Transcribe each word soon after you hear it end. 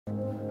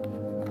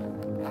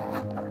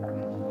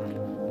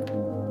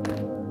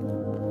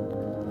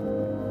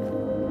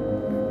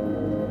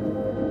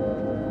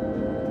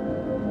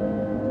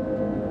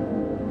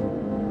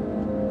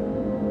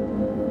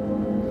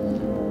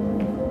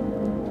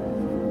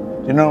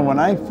You know, when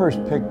I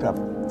first picked up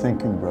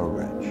Think and Grow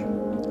Rich,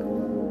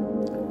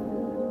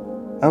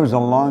 that was a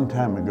long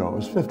time ago. It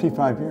was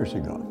 55 years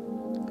ago.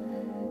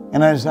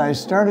 And as I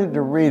started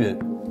to read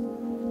it,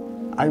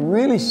 I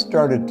really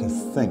started to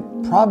think,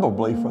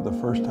 probably for the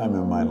first time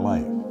in my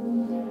life.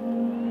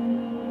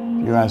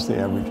 If you ask the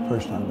average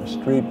person on the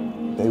street,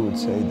 they would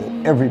say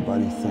that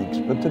everybody thinks,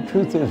 but the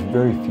truth is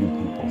very few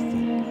people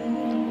think.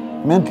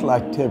 Mental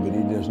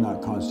activity does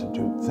not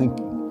constitute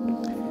thinking.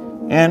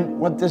 And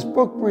what this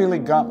book really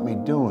got me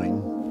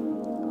doing,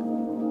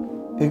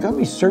 it got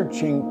me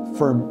searching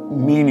for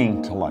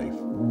meaning to life.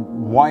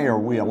 Why are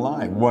we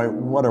alive?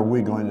 What are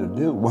we going to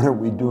do? What are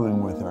we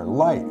doing with our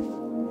life?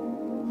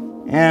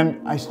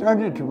 And I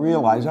started to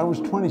realize, I was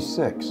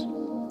 26,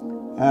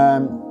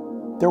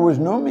 there was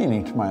no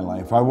meaning to my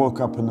life. I woke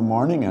up in the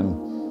morning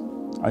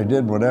and I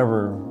did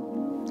whatever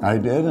I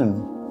did,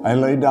 and I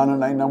laid down at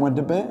night and I went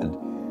to bed.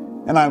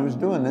 And I was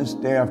doing this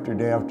day after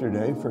day after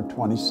day for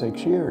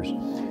 26 years.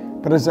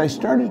 But as I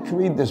started to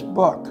read this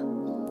book,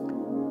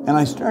 and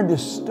I started to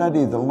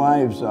study the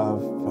lives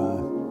of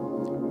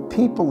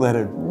people that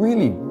had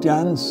really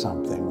done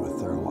something with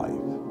their life,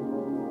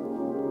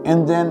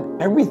 and then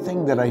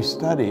everything that I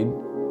studied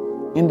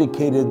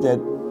indicated that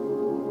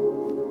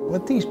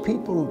what these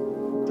people,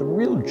 the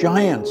real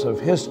giants of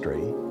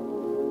history,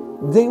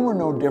 they were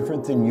no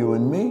different than you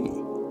and me.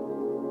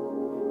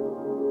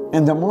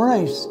 And the more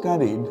I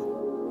studied,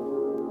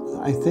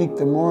 I think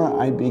the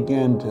more I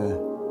began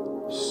to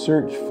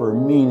search for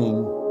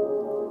meaning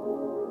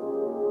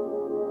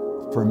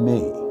for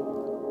me,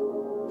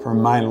 for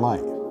my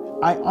life.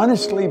 I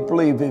honestly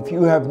believe if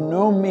you have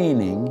no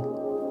meaning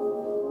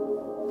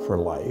for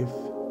life,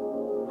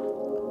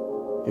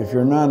 if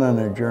you're not on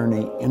a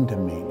journey into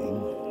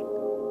meaning,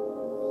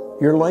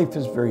 your life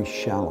is very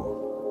shallow.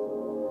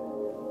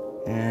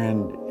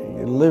 And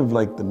you live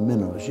like the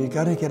minnows. You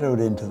got to get out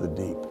into the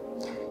deep.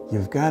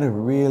 You've got to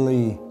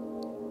really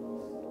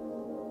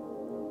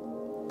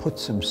put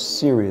some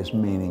serious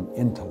meaning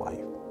into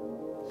life.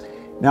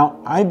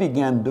 Now, I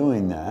began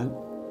doing that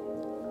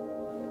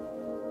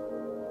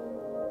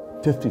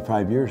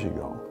 55 years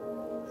ago.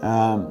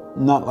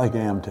 Not like I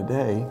am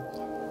today.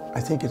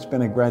 I think it's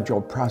been a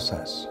gradual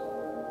process.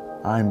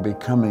 I'm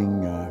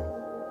becoming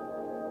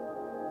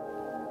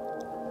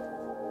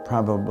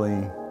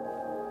probably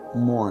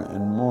more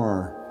and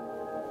more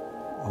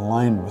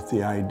aligned with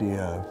the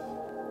idea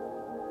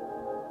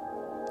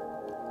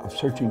of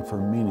searching for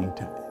meaning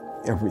to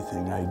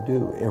everything I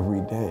do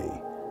every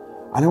day.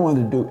 I don't want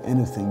to do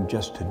anything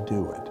just to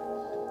do it.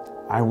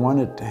 I want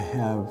it to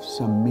have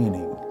some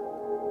meaning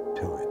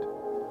to it.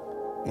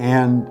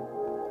 And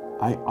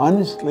I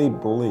honestly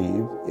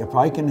believe if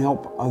I can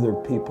help other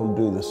people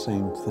do the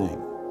same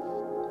thing,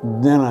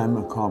 then I'm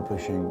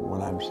accomplishing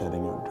what I'm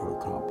setting out to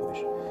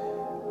accomplish.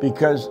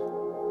 Because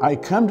I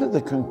come to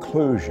the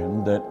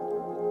conclusion that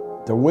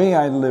the way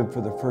I lived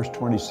for the first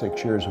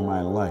 26 years of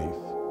my life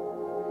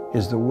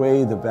is the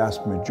way the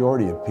vast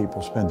majority of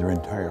people spend their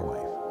entire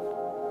life.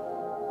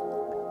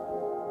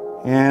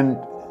 And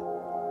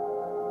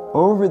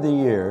over the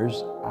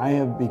years, I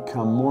have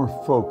become more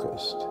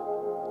focused.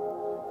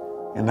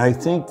 And I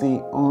think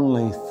the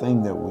only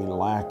thing that we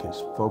lack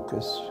is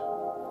focus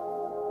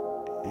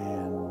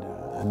and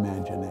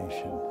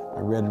imagination. I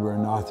read where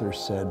an author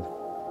said,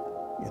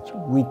 it's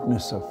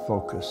weakness of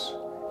focus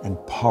and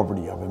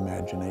poverty of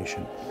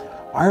imagination.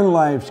 Our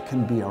lives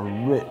can be a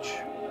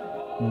rich,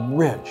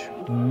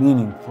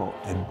 meaningful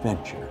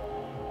adventure.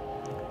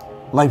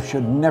 Life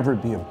should never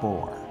be a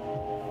bore.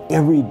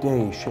 Every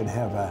day should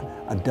have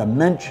a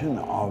dimension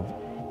of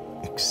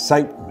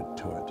excitement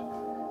to it.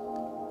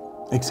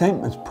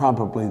 Excitement's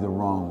probably the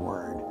wrong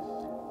word.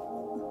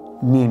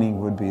 Meaning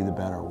would be the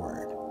better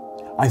word.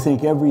 I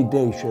think every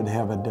day should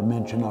have a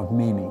dimension of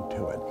meaning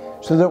to it,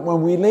 so that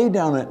when we lay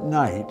down at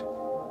night,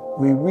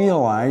 we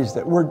realize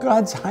that we're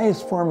God's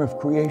highest form of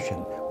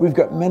creation. We've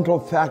got mental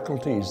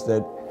faculties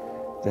that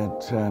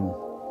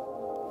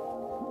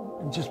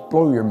just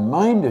blow your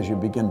mind as you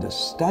begin to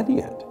study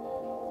it.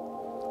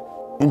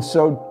 And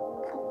so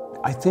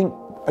I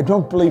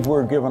don't believe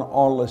we're given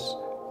all this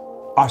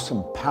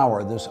awesome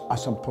power, this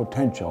awesome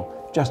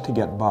potential just to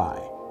get by.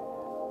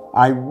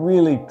 I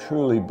really,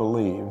 truly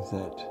believe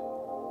that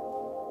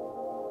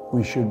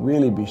we should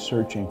really be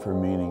searching for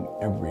meaning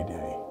every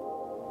day.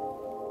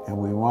 And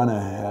we want to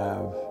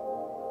have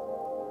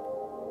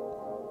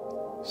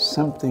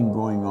something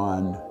going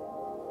on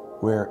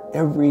where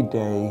every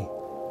day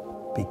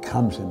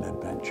becomes an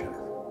adventure.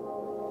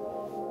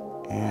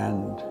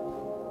 And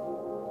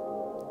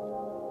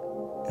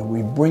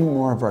we bring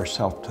more of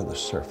ourselves to the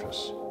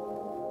surface.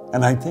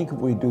 And I think if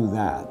we do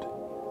that,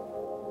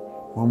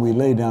 when we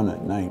lay down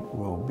at night,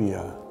 we'll be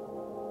a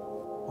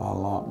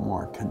lot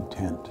more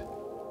content,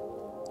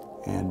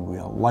 and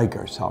we'll like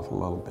ourselves a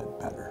little bit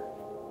better.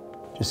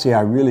 You see,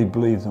 I really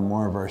believe the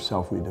more of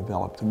ourselves we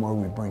develop, the more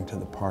we bring to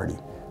the party,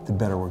 the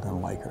better we're going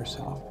to like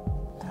ourselves.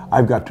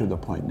 I've got to the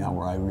point now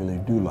where I really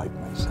do like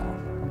myself.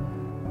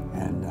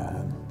 And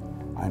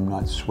I'm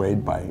not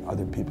swayed by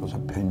other people's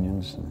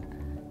opinions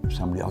and If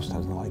somebody else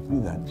doesn't like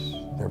me, that's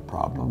their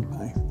problem.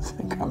 I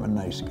think I'm a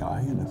nice guy,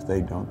 and if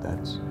they don't,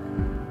 that's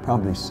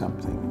probably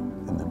something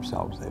in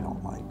themselves they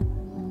don't like.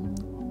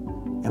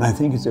 And I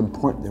think it's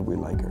important that we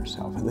like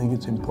ourselves. I think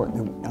it's important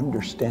that we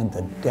understand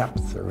the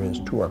depth there is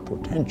to our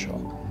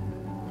potential.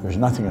 There's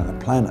nothing on the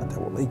planet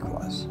that will equal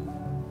us.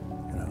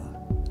 You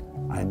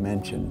know, I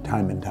mentioned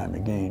time and time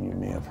again, you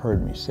may have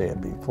heard me say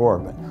it before,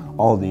 but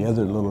all the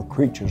other little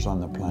creatures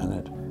on the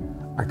planet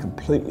are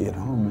completely at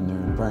home in their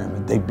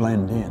environment. They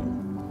blend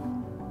in.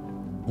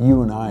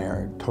 You and I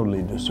are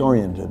totally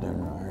disoriented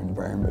in our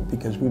environment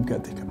because we've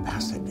got the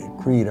capacity to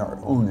create our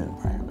own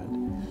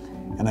environment.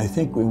 And I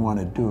think we want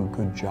to do a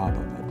good job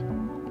of it.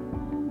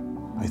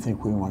 I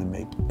think we want to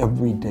make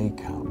every day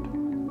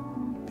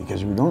count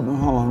because we don't know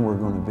how long we're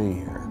going to be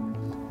here.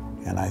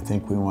 And I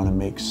think we want to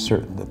make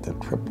certain that the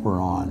trip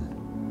we're on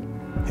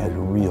has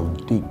real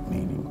deep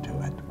meaning to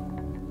it.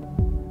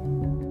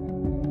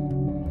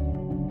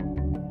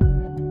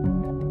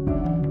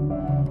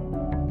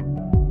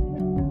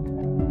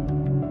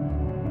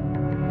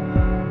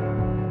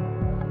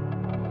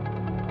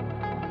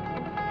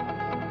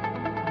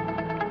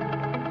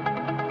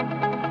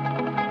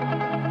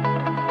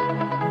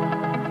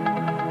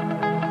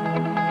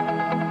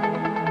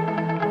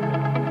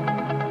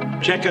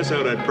 Check us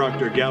out at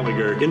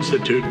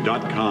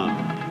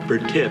ProctorGallagherInstitute.com for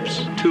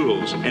tips,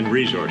 tools, and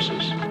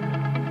resources.